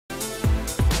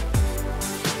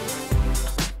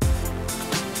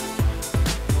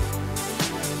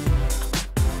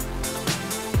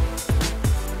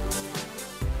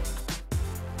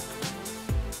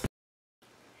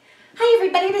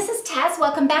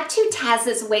welcome back to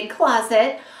Taz's Wig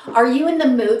Closet. Are you in the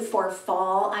mood for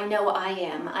fall? I know I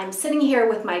am. I'm sitting here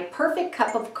with my perfect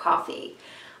cup of coffee.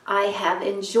 I have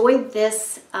enjoyed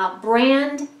this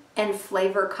brand and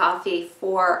flavor coffee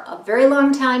for a very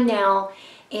long time now,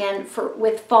 and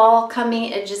with fall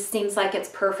coming, it just seems like it's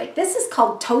perfect. This is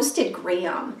called Toasted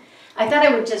Graham. I thought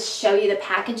I would just show you the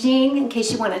packaging in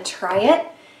case you want to try it.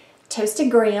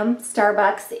 Toasted Graham,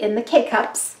 Starbucks in the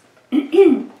K-Cups.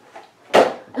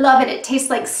 I love it. It tastes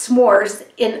like s'mores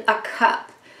in a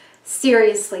cup.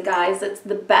 Seriously, guys, it's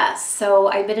the best. So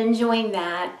I've been enjoying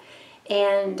that.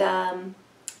 And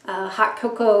hot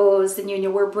cocos,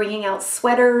 and we're bringing out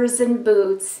sweaters and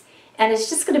boots. And it's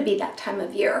just going to be that time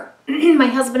of year. My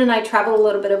husband and I traveled a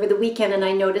little bit over the weekend, and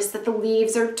I noticed that the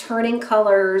leaves are turning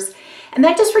colors. And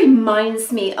that just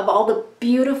reminds me of all the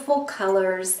beautiful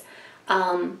colors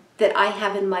that I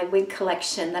have in my wig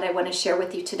collection that I want to share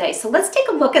with you today. So let's take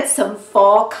a look at some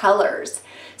fall colors.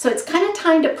 So it's kind of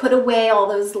time to put away all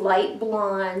those light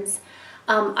blondes.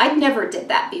 I never did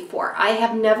that before. I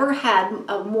have never had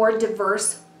a more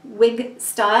diverse wig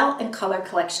style and color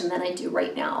collection than I do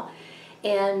right now.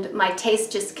 And my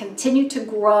tastes just continue to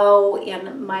grow,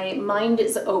 and my mind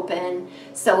is open.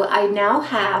 So I now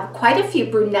have quite a few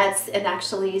brunettes and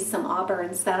actually some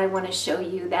auburns that I want to show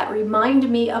you that remind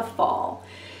me of fall.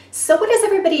 So what does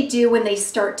everybody do when they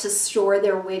start to store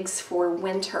their wigs for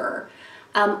winter?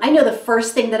 I know the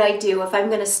first thing that I do if I'm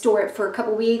going to store it for a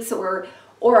couple weeks or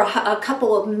a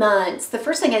couple of months, the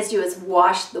first thing I do is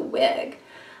wash the wig.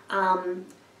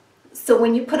 So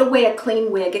when you put away a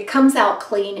clean wig, it comes out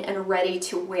clean and ready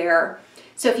to wear.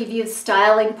 So if you've used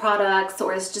styling products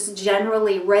or it's just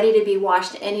generally ready to be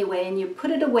washed anyway and you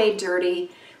put it away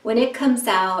dirty, when it comes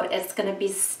out, it's going to be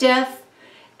stiff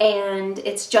and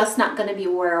it's just not going to be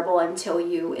wearable until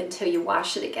you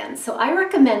wash it again. So I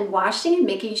recommend washing and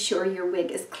making sure your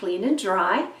wig is clean and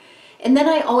dry. And then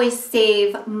I always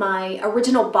save my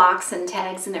original box and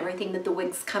tags and everything that the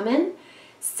wigs come in.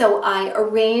 So I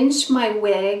arrange my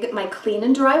wig, my clean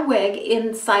and dry wig,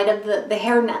 inside of the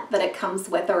hairnet that it comes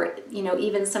with, or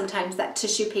even sometimes that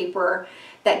tissue paper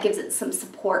that gives it some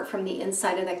support from the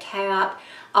inside of the cap.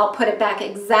 I'll put it back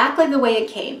exactly the way it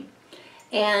came.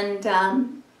 And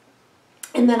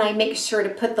then I make sure to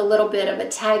put the little bit of a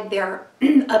tag there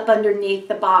up underneath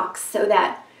the box so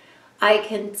that I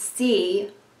can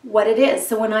see what it is.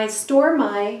 So when I store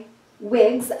my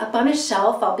wigs up on a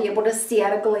shelf, I'll be able to see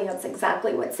at a glance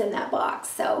exactly what's in that box.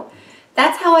 So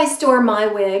that's how I store my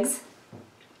wigs.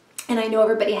 And I know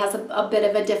everybody has a bit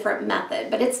of a different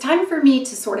method, but it's time for me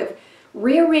to sort of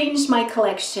rearrange my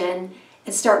collection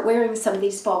and start wearing some of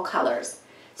these fall colors.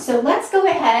 So let's go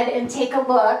ahead and take a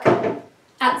look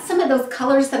at some of those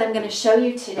colors that I'm going to show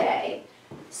you today.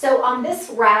 So on this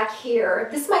rack here,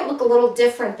 this might look a little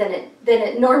different than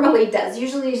it normally does.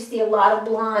 Usually you see a lot of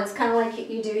blondes, kind of like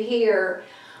you do here.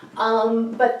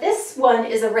 But this one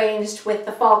is arranged with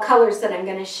the fall colors that I'm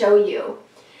going to show you.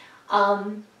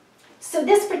 So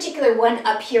this particular one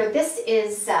up here, this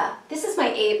is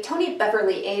my Tony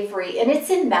Beverly Avery, and it's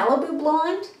in Malibu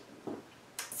blonde.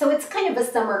 So it's kind of a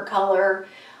summer color,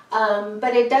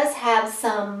 but it does have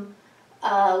some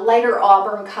lighter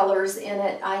auburn colors in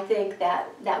it. I think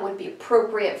that would be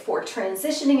appropriate for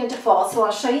transitioning into fall. So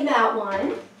I'll show you that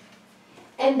one.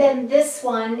 And then this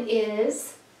one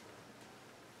is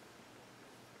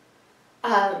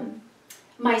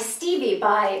my Stevie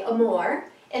by Amore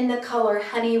in the color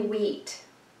Honey Wheat.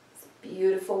 It's a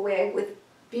beautiful wig with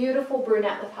beautiful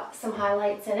brunette with some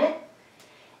highlights in it.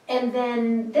 And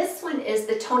then this one is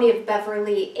the Tony of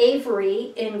Beverly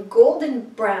Avery in golden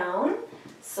brown.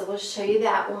 So we'll show you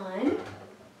that one.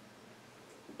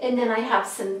 And then I have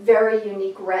some very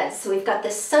unique reds. So we've got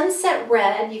the sunset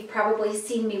red. You've probably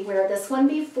seen me wear this one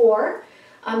before.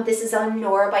 This is on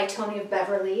Norah by Tony of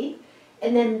Beverly.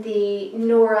 And then the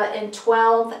Norah in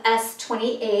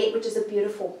 12S28, which is a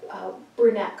beautiful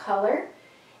brunette color.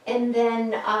 And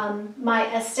then my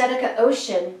Estetica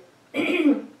Ocean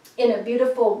in a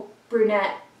beautiful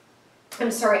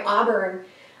auburn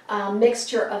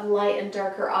mixture of light and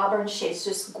darker auburn shades,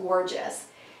 just gorgeous.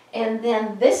 And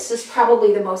then this is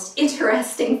probably the most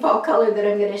interesting fall color that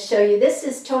I'm going to show you. This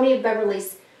is Tony of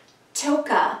Beverly's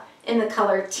Toca in the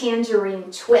color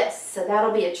Tangerine Twist, so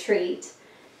that'll be a treat.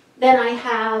 Then I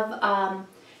have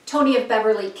Tony of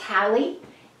Beverly Cali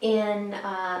in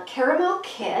Caramel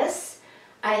Kiss.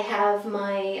 I have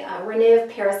my Rene Of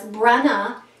Paris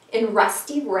Brenna in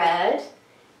Rusty Red.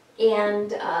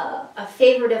 And a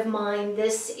favorite of mine,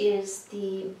 this is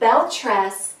the Belle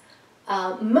Tress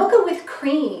Mocha with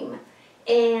Cream.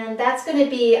 And that's going to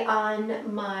be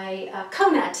on my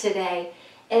Kona today.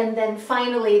 And then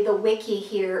finally the Wiki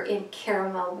here in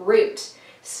Caramel Root.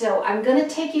 So I'm going to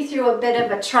take you through a bit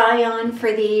of a try on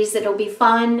for these. It'll be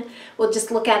fun. We'll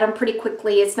just look at them pretty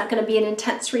quickly. It's not going to be an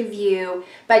intense review,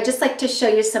 but I just like to show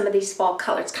you some of these fall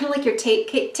colors. Kind of like you're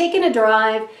taking a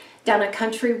drive down a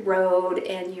country road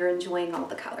and you're enjoying all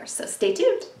the colors. So stay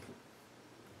tuned.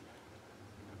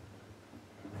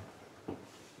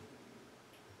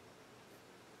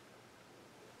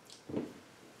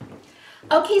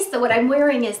 Okay, so what I'm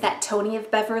wearing is that Tony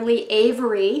of Beverly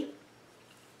Avery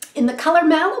in the color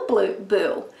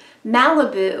Malibu.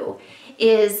 Malibu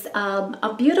is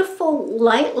a beautiful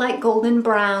light golden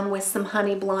brown with some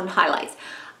honey blonde highlights.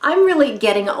 I'm really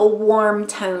getting a warm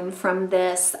tone from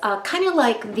this, kind of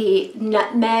like the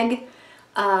nutmeg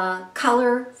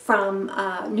color from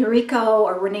Noriko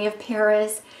or Rene of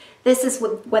Paris. This is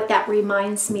what that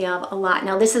reminds me of a lot.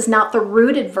 Now this is not the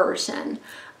rooted version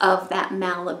of that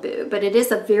Malibu, but it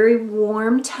is a very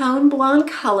warm tone blonde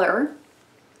color.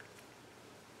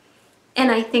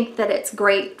 And I think that it's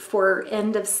great for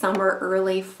end of summer,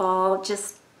 early fall.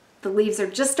 Just the leaves are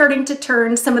just starting to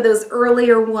turn, some of those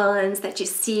earlier ones that you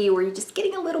see where you're just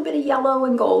getting a little bit of yellow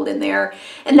and gold in there.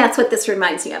 And that's what this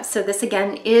reminds me of. So this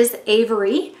again is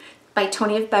Avery by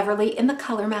Tony of Beverly in the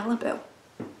color Malibu.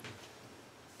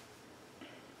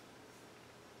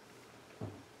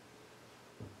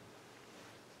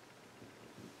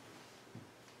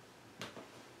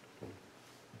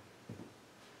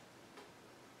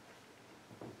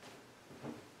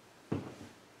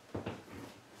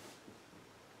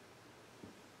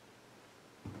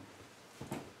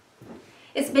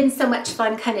 It's been so much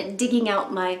fun kind of digging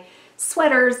out my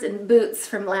sweaters and boots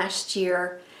from last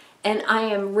year, and I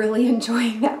am really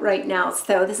enjoying that right now.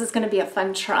 So this is going to be a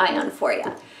fun try on for you.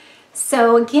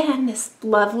 So again, this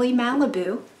lovely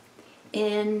Malibu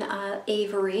in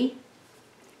Avery.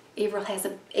 Avery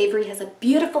has a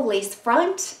beautiful lace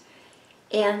front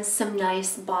and some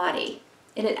nice body,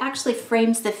 and it actually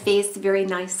frames the face very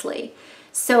nicely.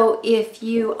 So if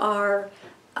you are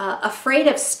afraid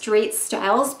of straight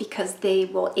styles because they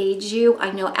will age you.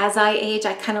 I know as I age,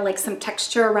 I kind of like some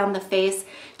texture around the face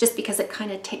just because it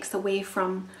kind of takes away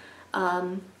from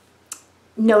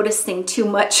noticing too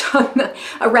much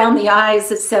around the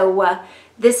eyes. So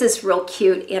this is real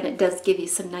cute, and it does give you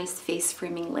some nice face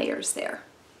framing layers there.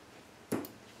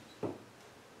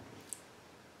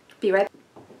 Be right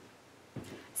back.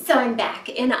 So I'm back,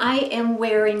 and I am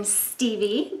wearing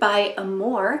Stevie by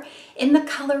Amore in the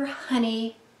color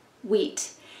Honey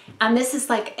Wheat. And this is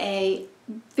like a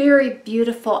very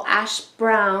beautiful ash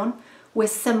brown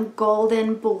with some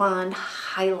golden blonde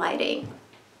highlighting.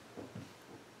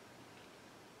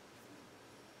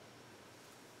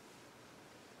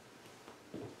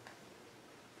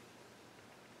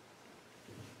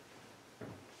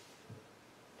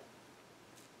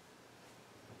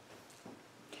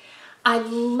 I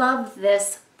love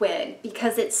this wig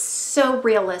because it's so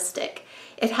realistic.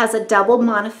 It has a double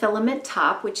monofilament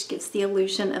top, which gives the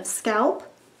illusion of scalp.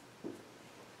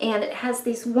 And it has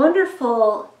these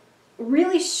wonderful,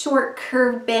 really short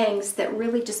curved bangs that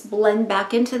really just blend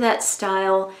back into that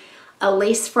style. A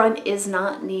lace front is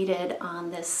not needed on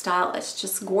this style. It's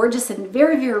just gorgeous and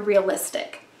very, very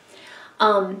realistic.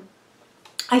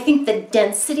 I think the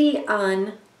density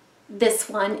on this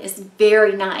one is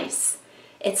very nice.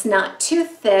 It's not too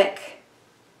thick,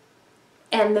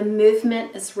 and the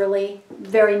movement is really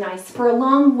very nice for a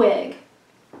long wig.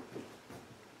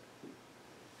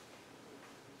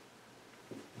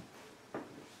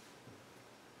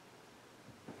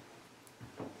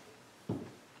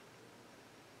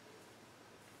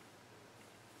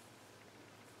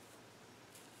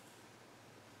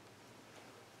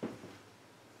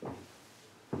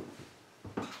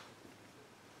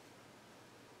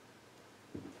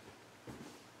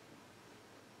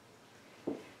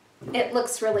 It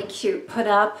looks really cute put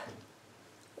up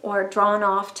or drawn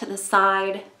off to the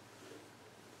side.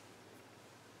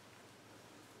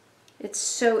 It's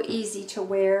so easy to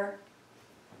wear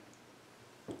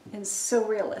and so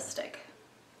realistic.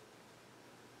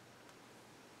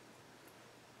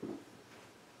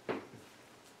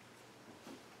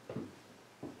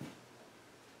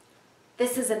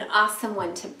 This is an awesome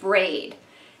one to braid,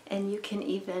 and you can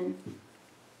even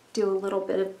do a little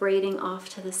bit of braiding off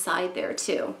to the side there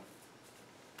too.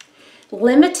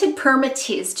 Limited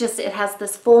permatease, just it has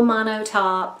this full mono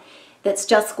top that's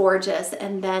just gorgeous,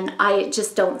 and then I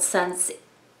just don't sense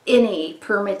any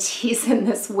permatease in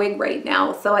this wig right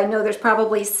now. So I know there's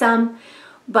probably some,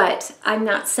 but I'm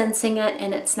not sensing it,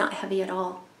 and it's not heavy at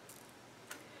all.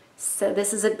 So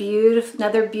this is a beautiful,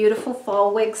 another beautiful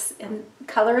fall wigs in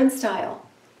color and style.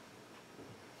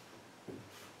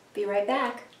 Be right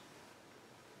back.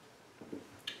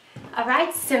 All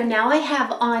right, so now I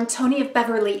have on Tony of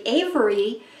Beverly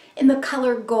Avery in the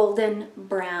color Golden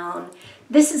Brown.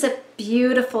 This is a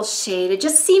beautiful shade. It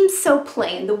just seems so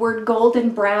plain. The word golden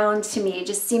brown to me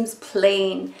just seems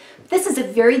plain. This is a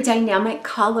very dynamic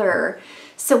color.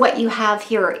 So what you have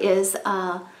here is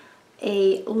a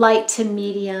light to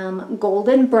medium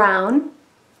golden brown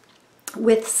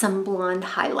with some blonde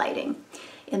highlighting.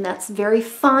 And that's very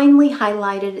finely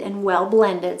highlighted and well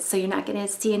blended, so you're not going to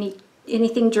see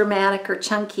anything dramatic or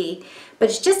chunky, but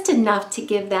it's just enough to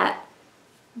give that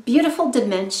beautiful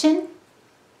dimension.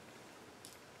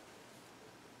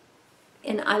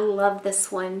 And I love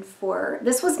this one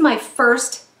this was my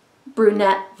first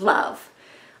brunette love.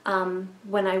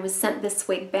 When I was sent this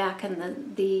wig back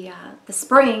in the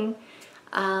spring,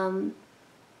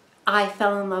 I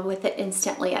fell in love with it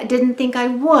instantly. I didn't think I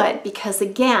would because,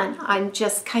 again, I'm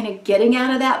just kind of getting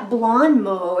out of that blonde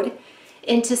mode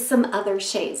into some other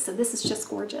shades. So this is just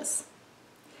gorgeous.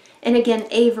 And again,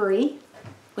 Avery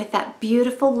with that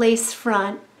beautiful lace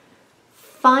front,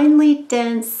 finely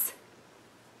dense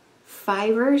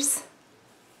fibers,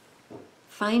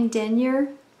 fine denier,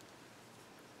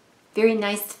 very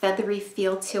nice feathery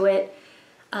feel to it.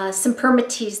 Some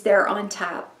permatease there on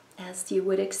top, as you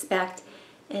would expect,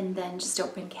 and then just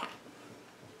open cap.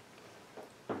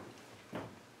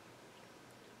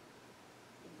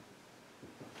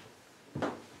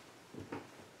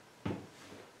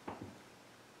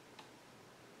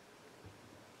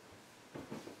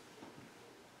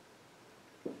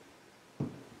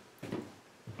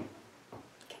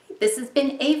 This has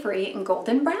been Avery in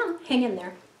Golden Brown. Hang in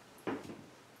there.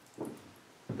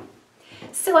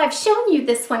 So I've shown you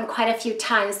this one quite a few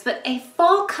times, but a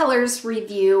fall colors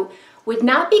review would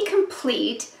not be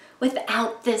complete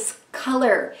without this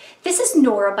color. This is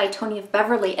Norah by Tony of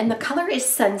Beverly, and the color is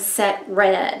Sunset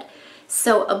Red.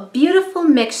 So a beautiful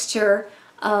mixture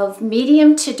of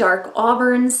medium to dark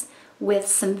auburns with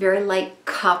some very light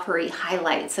coppery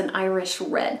highlights and Irish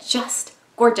red. Just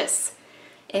gorgeous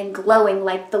and glowing,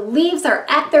 like the leaves are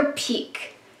at their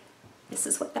peak. This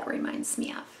is what that reminds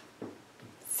me of.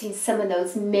 See some of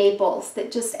those maples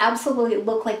that just absolutely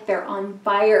look like they're on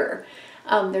fire.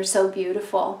 They're so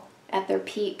beautiful at their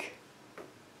peak.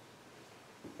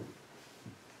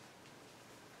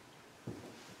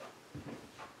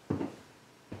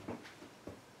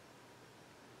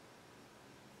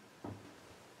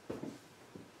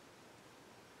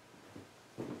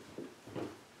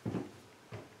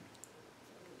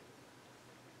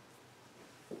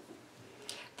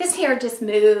 This hair just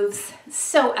moves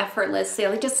so effortlessly.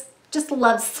 I just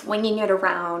love swinging it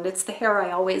around. It's the hair I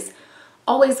always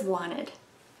wanted.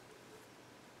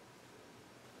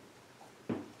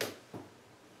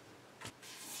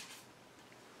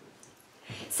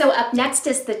 So up next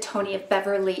is the Tony of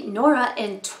Beverly Norah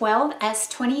in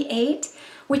 12S28,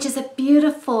 which is a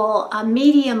beautiful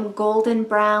medium golden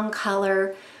brown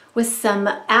color with some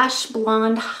ash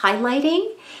blonde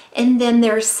highlighting. And then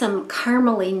there's some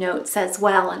caramely notes as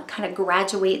well, and kind of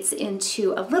graduates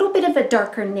into a little bit of a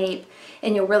darker nape,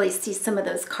 and you'll really see some of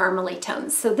those caramely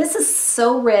tones. So this is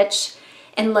so rich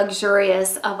and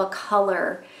luxurious of a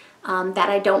color that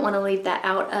I don't want to leave that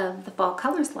out of the fall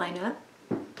colors lineup.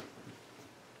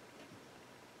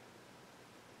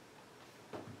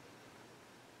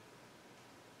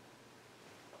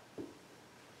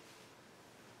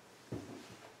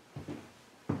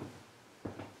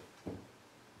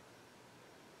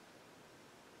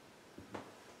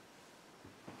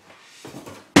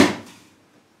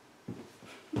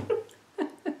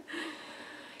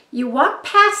 You walk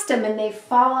past them and they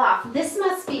fall off. This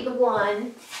must be the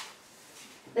one,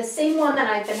 the same one that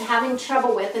I've been having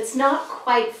trouble with. It's not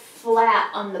quite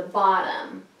flat on the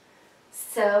bottom.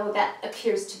 So that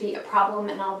appears to be a problem,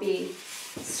 and I'll be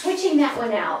switching that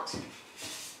one out.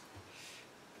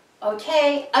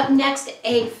 Okay, up next,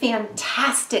 a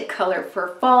fantastic color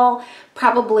for fall.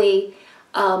 Probably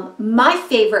my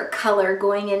favorite color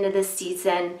going into this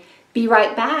season. Be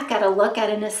right back at a look at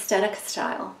an Estetica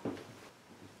style.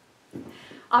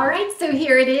 All right, so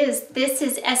here it is. This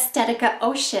is Estetica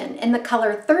Ocean in the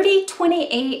color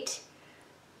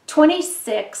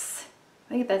 302826.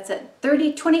 I think that's it,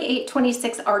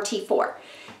 302826 RT4.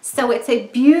 So it's a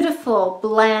beautiful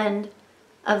blend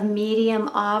of medium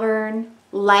auburn,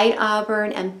 light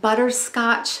auburn, and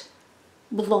butterscotch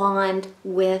blonde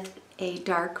with a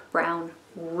dark brown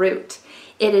root.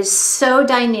 It is so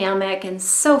dynamic and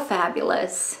so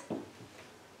fabulous.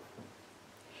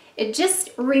 It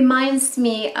just reminds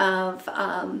me of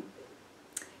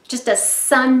just a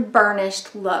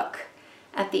sun-burnished look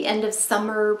at the end of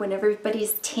summer when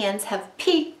everybody's tans have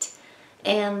peaked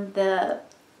and the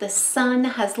sun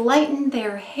has lightened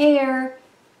their hair.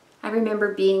 I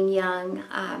remember being young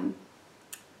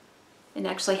and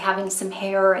actually having some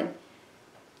hair and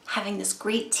having this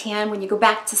great tan when you go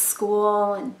back to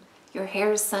school and your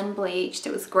hair is sun bleached.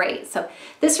 It was great. So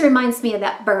this reminds me of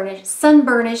that burnished, sun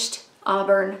burnished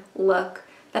auburn look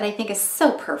that I think is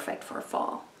so perfect for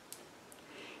fall.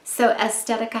 So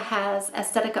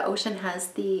Estetica Ocean has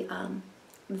the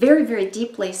very, very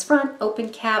deep lace front, open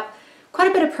cap, quite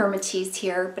a bit of permatease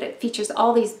here, but it features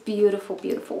all these beautiful,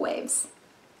 beautiful waves.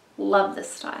 Love this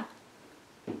style.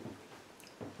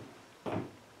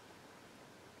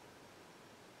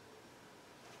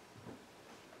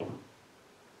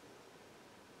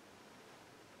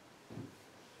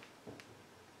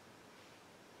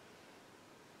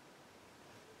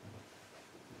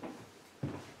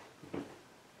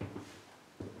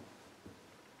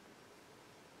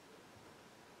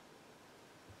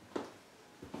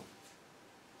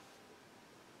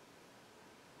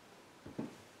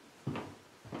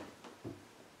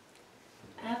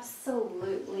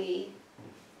 Absolutely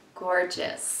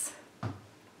gorgeous.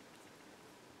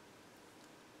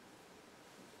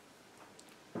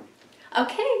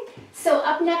 Okay, so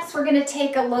up next we're going to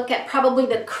take a look at probably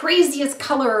the craziest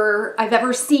color I've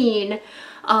ever seen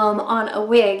on a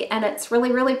wig, and it's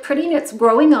really, really pretty and it's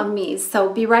growing on me. So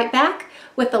be right back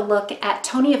with a look at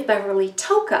Tony of Beverly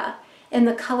Toca in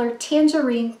the color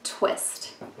Tangerine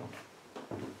Twist.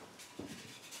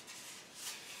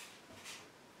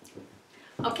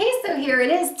 Okay, so here it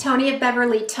is, Tony of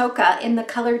Beverly Toca in the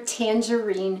color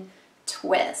Tangerine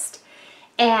Twist.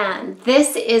 And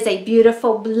this is a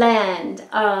beautiful blend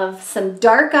of some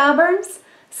dark auburns,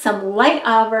 some light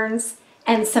auburns,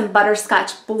 and some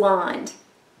butterscotch blonde.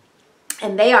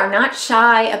 And they are not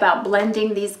shy about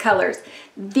blending these colors.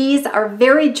 These are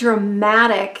very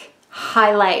dramatic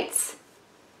highlights.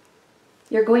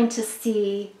 You're going to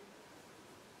see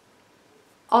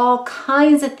all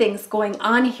kinds of things going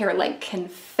on here, like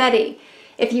confetti.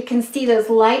 If you can see those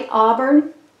light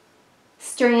auburn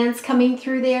strands coming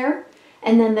through there,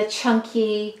 and then the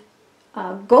chunky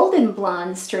golden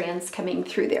blonde strands coming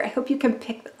through there. I hope you can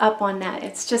pick up on that.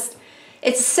 It's just,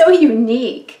 it's so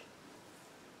unique.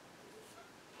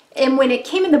 And when it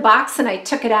came in the box and I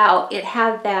took it out, it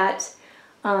had that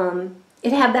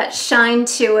shine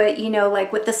to it, you know,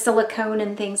 like with the silicone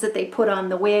and things that they put on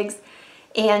the wigs.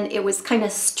 And it was kind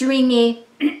of stringy,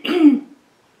 and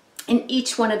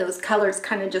each one of those colors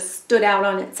kind of just stood out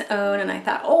on its own, and I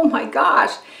thought, oh my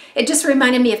gosh, it just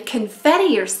reminded me of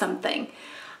confetti or something.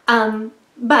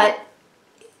 But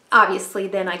obviously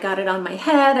then I got it on my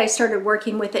head, I started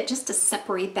working with it just to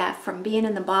separate that from being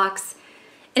in the box,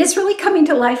 and it's really coming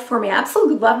to life for me. I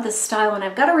absolutely love this style, and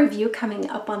I've got a review coming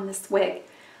up on this wig,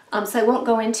 so I won't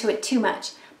go into it too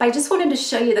much. But I just wanted to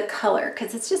show you the color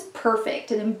because it's just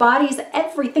perfect. It embodies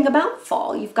everything about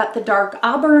fall. You've got the dark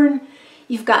auburn,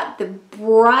 you've got the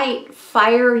bright,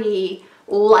 fiery,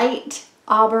 light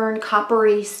auburn,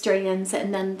 coppery strands,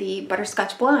 and then the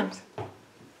butterscotch blonde.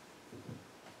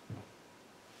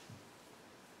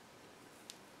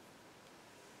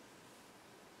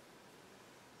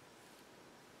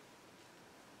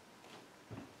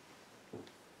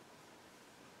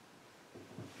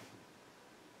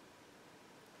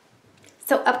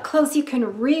 So up close you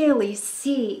can really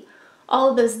see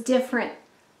all of those different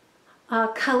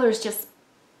colors just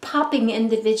popping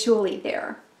individually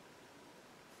there.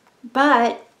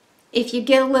 But if you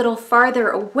get a little farther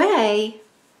away,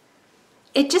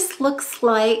 it just looks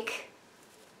like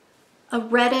a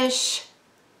reddish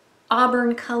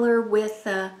auburn color with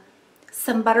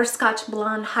some butterscotch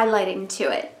blonde highlighting to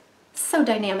it. So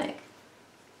dynamic.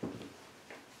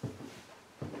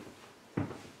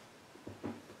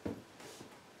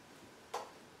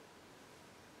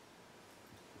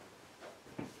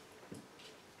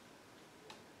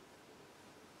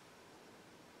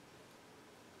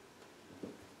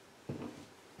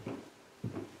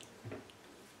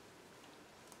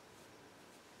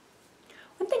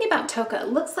 About Toca, it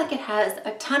looks like it has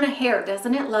a ton of hair,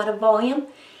 doesn't it? A lot of volume,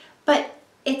 but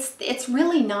it's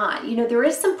really not. You know, there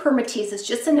is some permatease. It's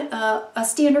just a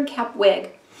standard cap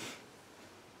wig,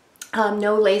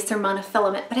 no lace or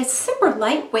monofilament, but it's super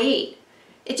lightweight.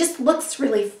 It just looks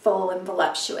really full and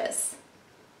voluptuous.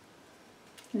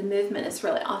 And the movement is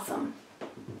really awesome.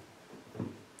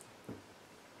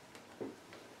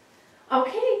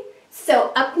 Okay,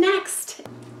 so up next.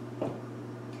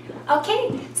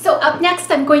 Okay, so up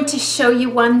next I'm going to show you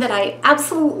one that I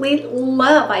absolutely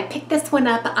love. I picked this one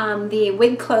up on the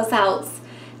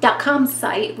wigcloseouts.com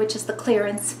site, which is the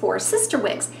clearance for sister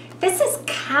wigs. This is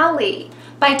Cali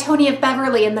by Tony of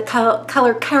Beverly in the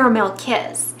color Caramel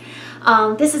Kiss.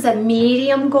 This is a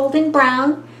medium golden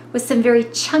brown with some very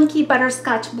chunky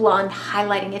butterscotch blonde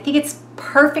highlighting. I think it's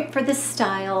perfect for this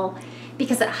style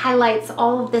because it highlights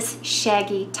all of this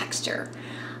shaggy texture.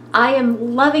 I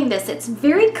am loving this. It's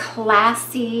very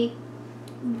classy,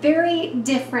 very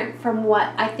different from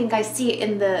what I think I see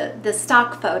in the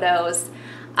stock photos.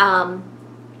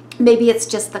 Maybe it's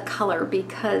just the color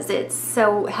because it's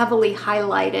so heavily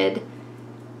highlighted,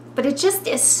 but it just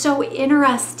is so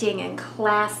interesting and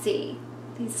classy.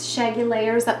 These shaggy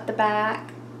layers up the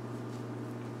back,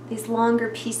 these longer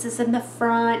pieces in the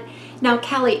front. Now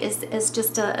Cali is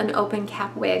just an open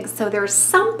cap wig, so there's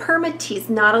some permatease,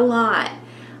 not a lot.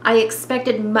 I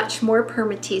expected much more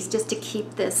permatease just to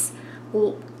keep this,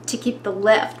 to keep the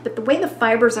lift, but the way the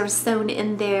fibers are sewn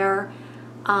in there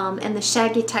and the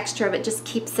shaggy texture of it just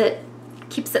keeps it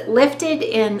lifted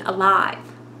and alive.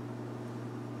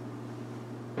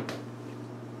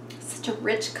 Such a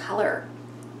rich color.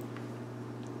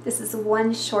 This is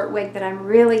one short wig that I'm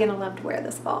really going to love to wear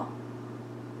this fall.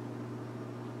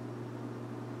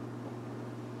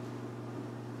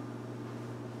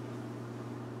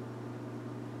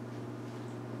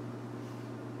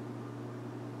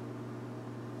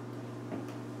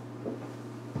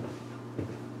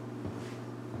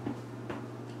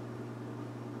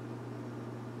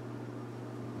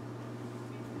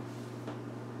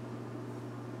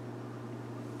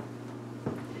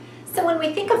 So when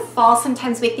we think of fall,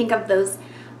 sometimes we think of those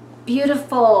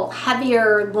beautiful,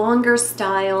 heavier, longer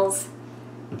styles.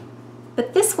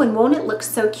 But this one, won't it look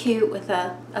so cute with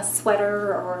a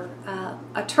sweater or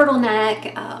a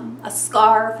turtleneck, a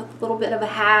scarf, a little bit of a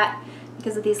hat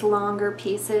because of these longer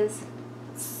pieces.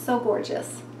 So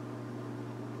gorgeous.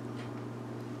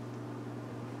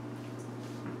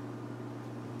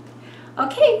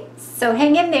 Okay, so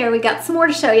hang in there. We got some more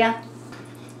to show you.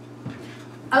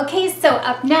 Okay, so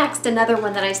up next, another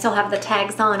one that I still have the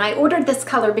tags on. I ordered this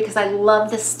color because I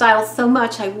love this style so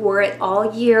much. I wore it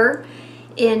all year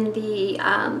in the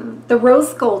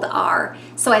rose gold R.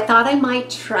 So I thought I might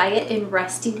try it in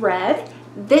rusty red.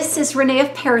 This is Rene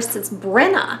Of Paris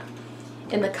Brenna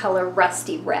in the color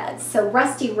rusty red. So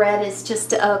rusty red is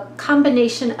just a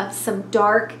combination of some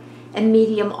dark and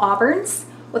medium auburns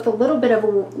with a little bit of a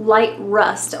light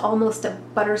rust, almost a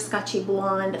butterscotchy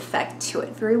blonde effect to it.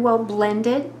 Very well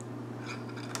blended.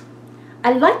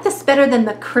 I like this better than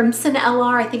the crimson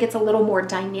LR. I think it's a little more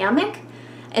dynamic,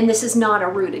 and this is not a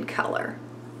rooted color.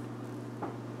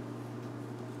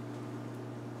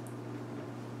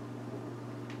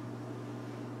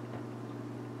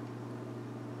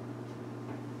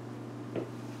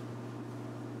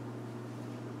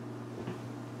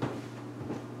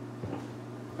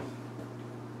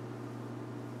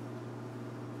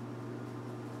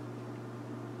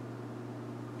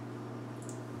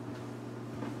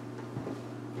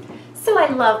 So I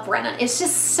love Brenna. It's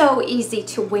just so easy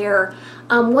to wear.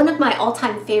 One of my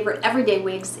all-time favorite everyday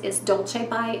wigs is Dolce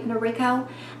by Noriko,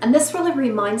 and this really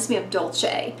reminds me of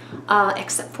Dolce,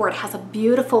 except for it has a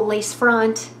beautiful lace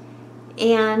front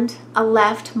and a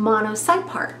left mono side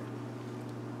part.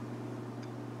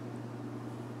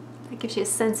 That gives you a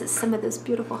sense of some of those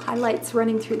beautiful highlights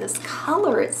running through this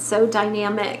color. It's so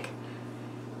dynamic.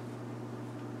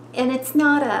 And it's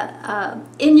not a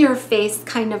in-your-face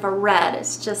kind of a red.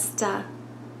 It's just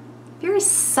very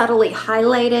subtly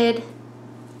highlighted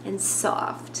and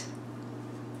soft.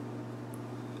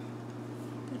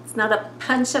 It's not a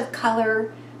punch of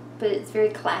color, but it's very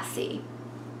classy.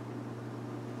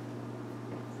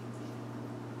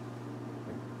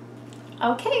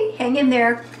 Okay, hang in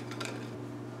there.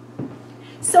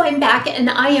 So I'm back and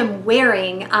I am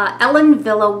wearing Ellen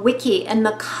Wille Wiki in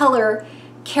the color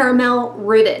Caramel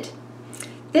Rooted.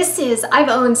 This is, I've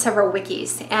owned several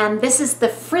Wikis, and this is the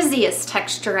frizziest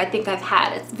texture I think I've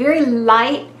had. It's very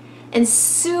light and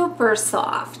super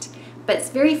soft, but it's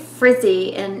very frizzy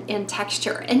in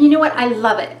texture. And you know what? I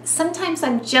love it. Sometimes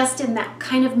I'm just in that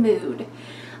kind of mood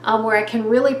where I can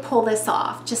really pull this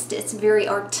off. Just, it's very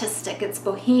artistic, it's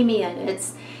bohemian,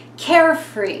 it's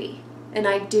carefree, and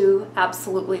I do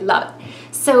absolutely love it.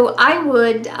 So I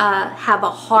would have a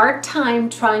hard time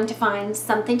trying to find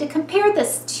something to compare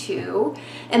this to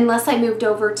unless I moved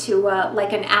over to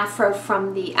like an afro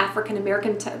from the African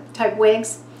American type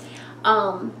wigs.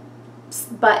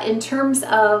 But in terms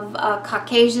of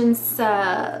Caucasian's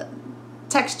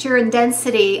texture and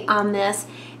density on this,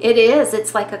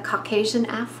 it's like a Caucasian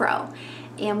afro.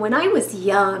 And when I was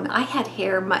young, I had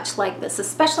hair much like this,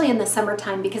 especially in the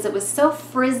summertime, because it was so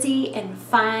frizzy and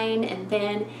fine and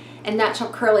thin and natural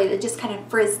curly that just kind of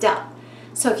frizzed up.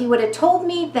 So if you would have told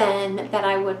me then that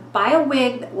I would buy a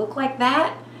wig that looked like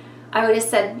that, I would have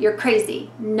said, you're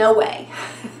crazy, no way.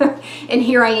 And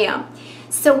here I am.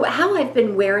 So how I've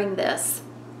been wearing this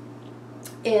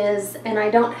is, and I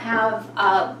don't have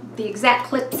the exact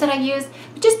clips that I use,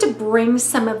 but just to bring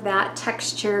some of that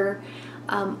texture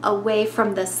away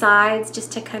from the sides,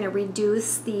 just to kind of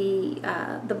reduce the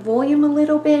volume a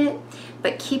little bit,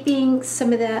 but keeping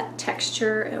some of that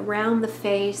texture around the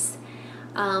face.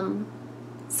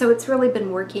 So it's really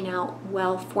been working out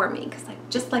well for me, because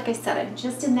just like I said, I'm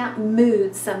just in that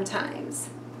mood sometimes.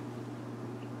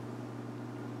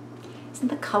 Isn't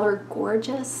the color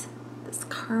gorgeous? This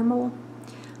caramel,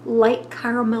 light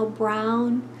caramel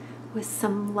brown with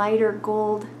some lighter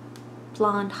gold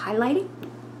blonde highlighting.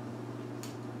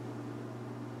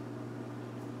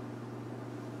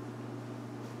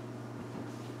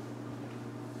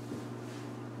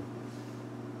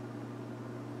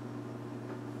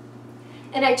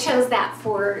 And I chose that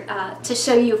for to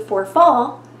show you for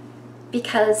fall,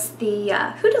 because the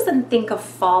who doesn't think of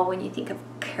fall when you think of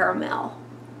caramel?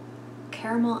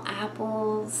 Caramel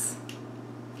apples,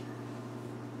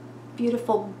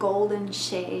 beautiful golden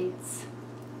shades.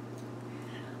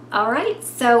 All right,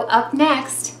 so up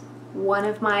next, one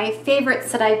of my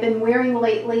favorites that I've been wearing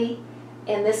lately,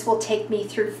 and this will take me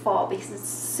through fall because it's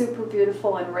super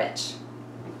beautiful and rich.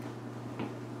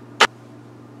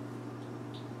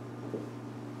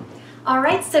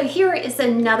 Alright, so here is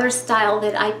another style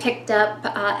that I picked up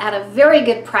at a very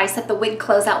good price at the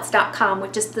wigcloseouts.com,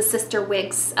 which is the sister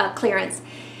wigs clearance.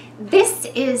 This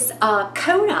is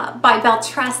Kona by Belle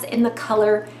Tress in the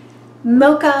color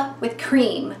Mocha with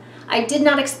Cream. I did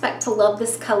not expect to love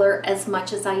this color as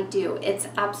much as I do. It's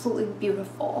absolutely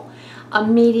beautiful. A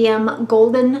medium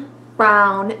golden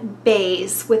brown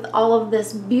base with all of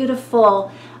this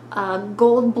beautiful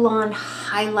gold blonde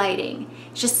highlighting.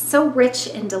 It's just so rich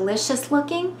and delicious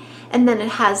looking, and then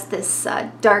it has this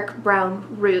dark brown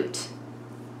root.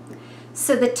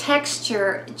 So the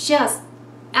texture just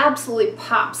absolutely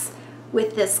pops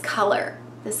with this color,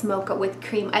 this Mocha with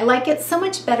Cream. I like it so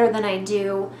much better than I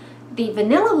do the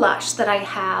Vanilla Lush that I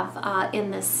have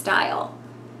in this style.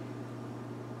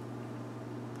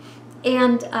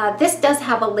 And this does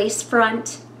have a lace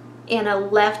front and a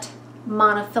left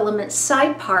monofilament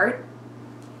side part,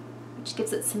 which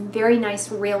gives it some very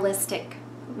nice realism.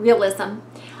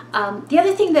 The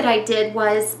other thing that I did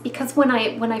was, because when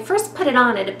I first put it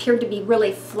on, it appeared to be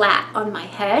really flat on my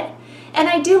head, and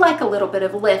I do like a little bit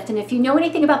of lift. And if you know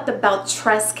anything about the Belle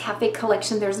Tress Cafe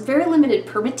collection, there's very limited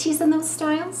permatease in those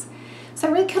styles, so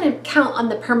I really couldn't count on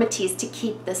the permatease to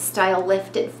keep this style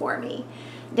lifted for me.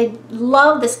 They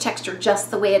love this texture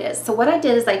just the way it is. So what I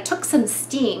did is I took some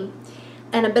steam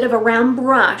and a bit of a round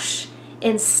brush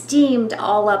and steamed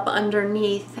all up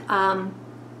underneath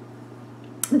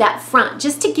that front,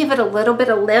 just to give it a little bit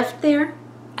of lift there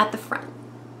at the front,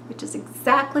 which is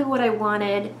exactly what I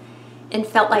wanted and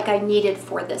felt like I needed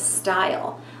for this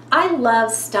style. I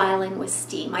love styling with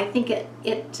steam. I think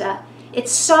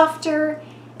it's softer,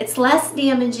 it's less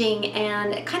damaging,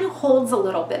 and it kind of holds a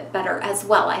little bit better as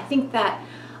well. I think that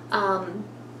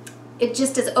it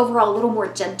just is overall a little more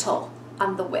gentle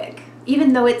on the wig,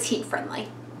 even though it's heat friendly.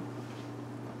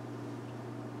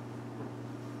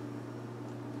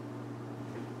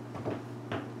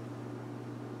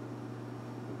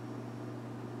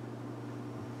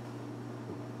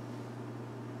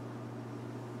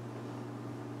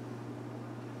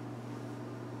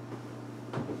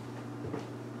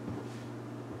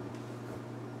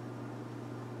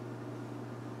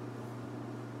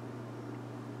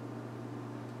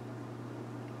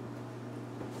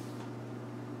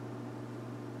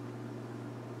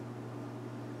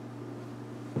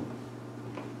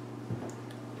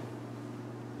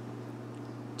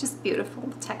 Just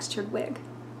beautiful textured wig.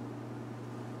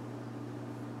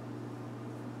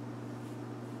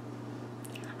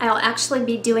 I'll actually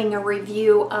be doing a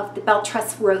review of the Belle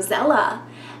Tress Rosella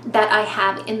that I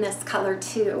have in this color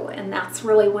too, and that's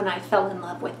really when I fell in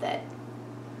love with it,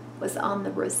 was on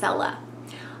the Rosella.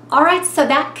 Alright, so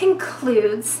that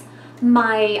concludes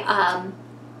my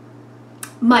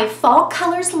my fall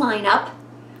colors lineup.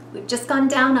 We've just gone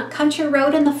down a country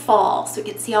road in the fall, so we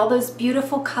can see all those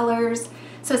beautiful colors.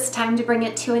 So it's time to bring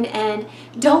it to an end.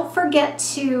 Don't forget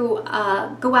to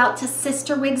go out to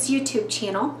Sister Wigs YouTube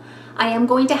channel. I am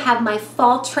going to have my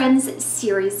Fall Trends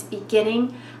series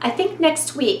beginning, I think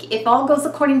next week. If all goes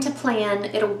according to plan,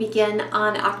 it'll begin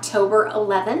on October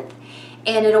 11th,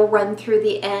 and it'll run through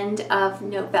the end of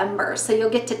November. So you'll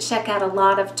get to check out a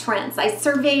lot of trends. I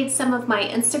surveyed some of my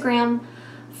Instagram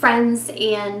friends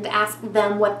and asked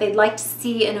them what they'd like to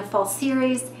see in a fall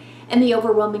series. And the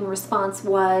overwhelming response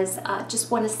was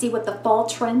just want to see what the fall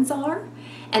trends are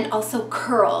and also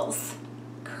curls.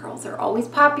 Curls are always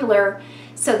popular,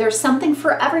 so there's something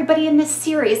for everybody in this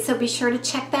series, so be sure to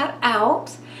check that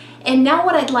out. And now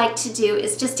what I'd like to do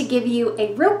is just to give you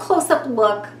a real close-up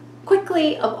look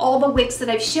quickly of all the wigs that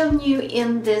I've shown you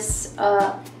in this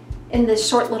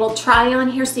short little try-on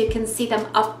here, so you can see them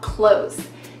up close.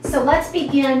 So let's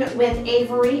begin with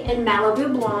Avery in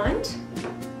Malibu Blonde.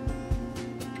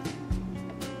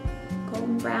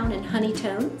 Golden brown and honey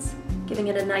tones, giving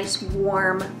it a nice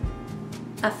warm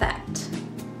effect.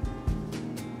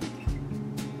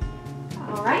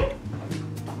 All right.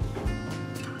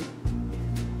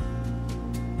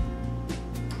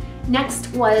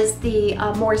 Next was the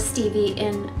Amore Stevie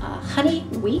in Honey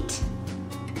Wheat.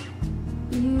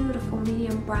 Beautiful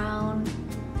medium brown.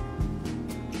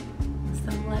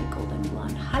 Some light golden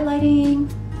blonde highlighting.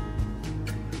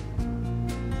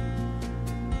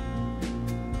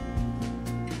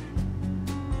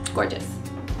 Gorgeous.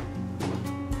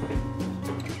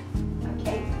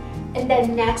 Okay, and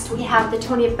then next we have the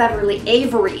TOB Beverly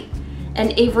Avery.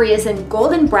 And Avery is in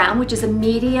golden brown, which is a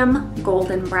medium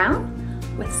golden brown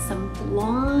with some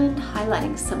blonde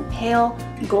highlighting, some pale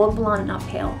gold blonde, not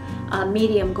pale,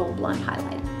 medium gold blonde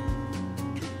highlighting.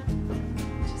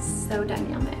 Just so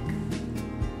dynamic.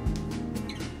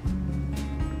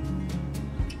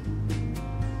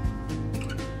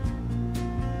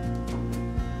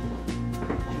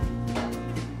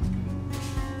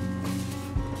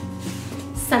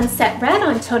 Sunset Red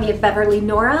on TOB Beverly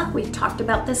Norah. We've talked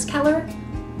about this color.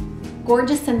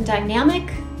 Gorgeous and dynamic,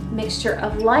 mixture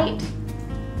of light,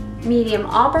 medium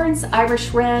auburns,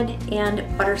 Irish red, and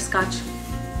butterscotch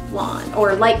blonde,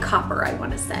 or light copper, I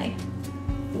want to say.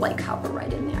 Light copper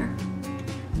right in there.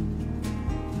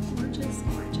 Gorgeous,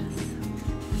 gorgeous.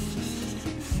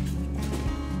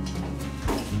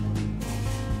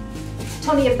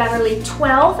 TOB Beverly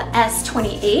 12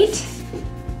 S28.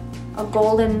 A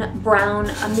golden brown,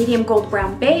 a medium gold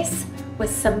brown base with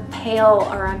some pale,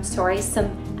 or I'm sorry, some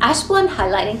ash blonde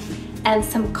highlighting and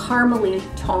some caramely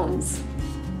tones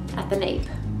at the nape.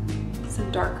 Some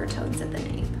darker tones at the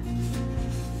nape.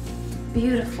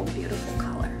 Beautiful, beautiful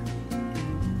color.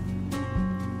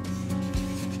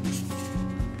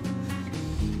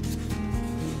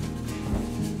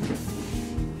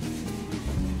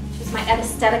 She's my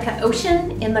Estetica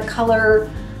Ocean in the color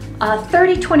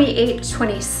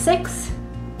 30-28-26,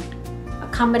 a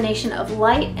combination of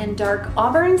light and dark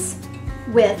auburns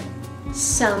with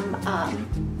some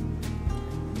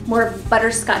more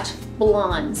butterscotch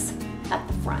blondes at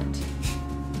the front.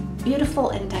 Beautiful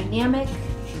and dynamic.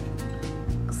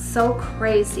 So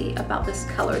crazy about this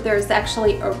color. There's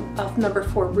actually a number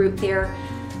 4 root there,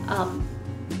 a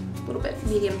little bit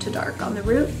medium to dark on the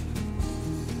root.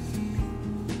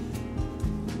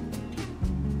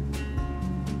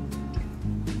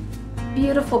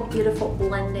 Beautiful, beautiful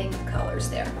blending of colors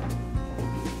there.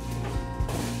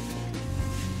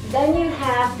 Then you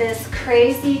have this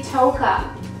crazy Toca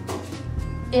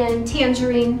in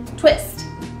Tangerine Twist.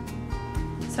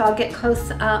 So I'll get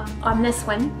close up on this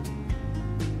one.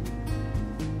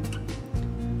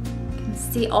 You can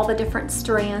see all the different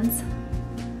strands.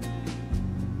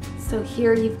 So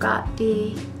here you've got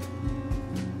the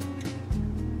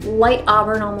light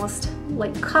auburn, almost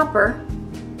like copper,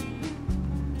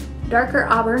 darker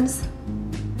auburns,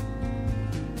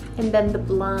 and then the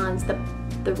blondes, the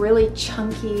really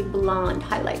chunky blonde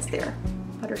highlights there,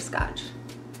 butterscotch.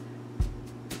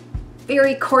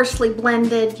 Very coarsely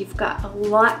blended. You've got a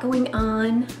lot going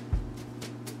on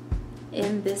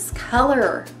in this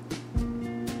color.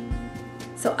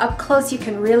 So up close you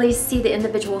can really see the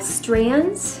individual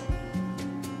strands.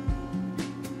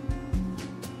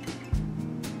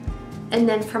 And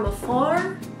then from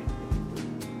afar,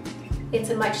 it's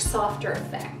a much softer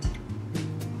effect.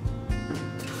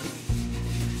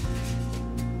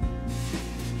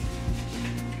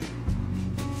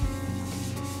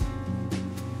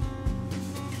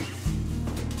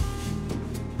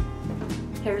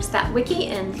 Here's that Wiki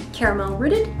in Caramel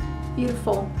Rooted.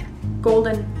 Beautiful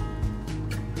golden,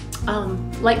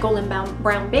 light golden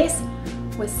brown base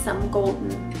with some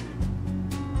golden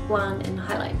blonde and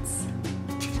highlights.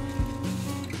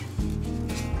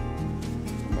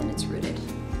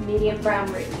 Medium brown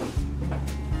root.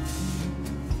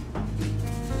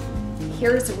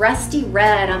 Here's Rusty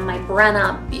Red on my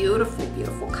Brenna. Beautiful,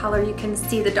 beautiful color. You can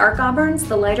see the dark auburns,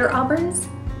 the lighter auburns,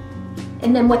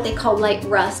 and then what they call light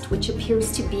rust, which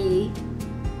appears to be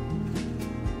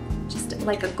just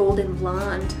like a golden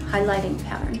blonde highlighting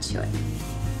pattern to it.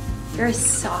 Very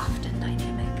soft and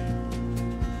dynamic.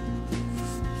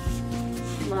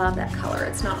 Love that color.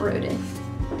 It's not rooted.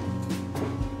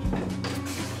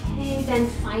 Okay, then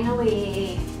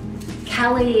finally,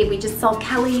 Cali. We just saw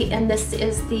Cali, and this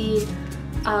is the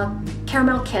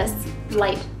Caramel Kiss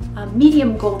light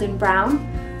medium golden brown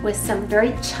with some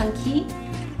very chunky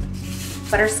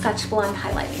butterscotch blonde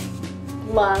highlighting.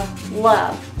 Love,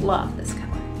 love, love this color.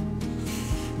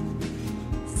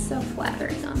 So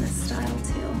flattering on this style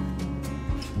too.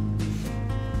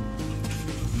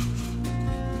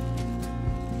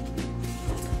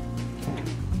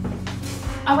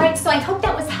 All right, so I hope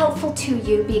that was helpful to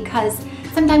you, because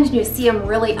sometimes when you see them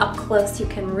really up close, you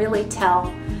can really tell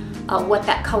what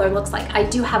that color looks like. I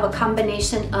do have a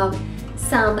combination of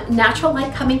some natural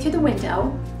light coming through the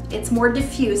window. It's more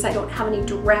diffuse. I don't have any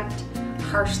direct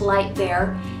harsh light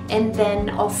there. And then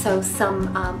also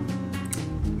some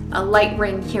a light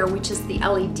ring here, which is the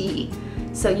LED.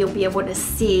 So you'll be able to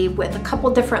see with a couple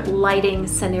different lighting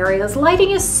scenarios.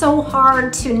 Lighting is so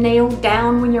hard to nail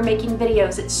down when you're making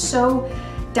videos. It's so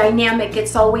dynamic.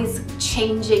 It's always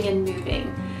changing and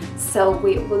moving. So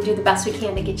we'll do the best we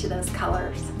can to get you those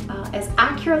colors as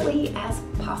accurately as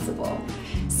possible.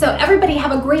 So everybody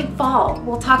have a great fall.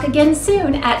 We'll talk again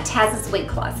soon at TAZ's Wig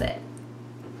Closet.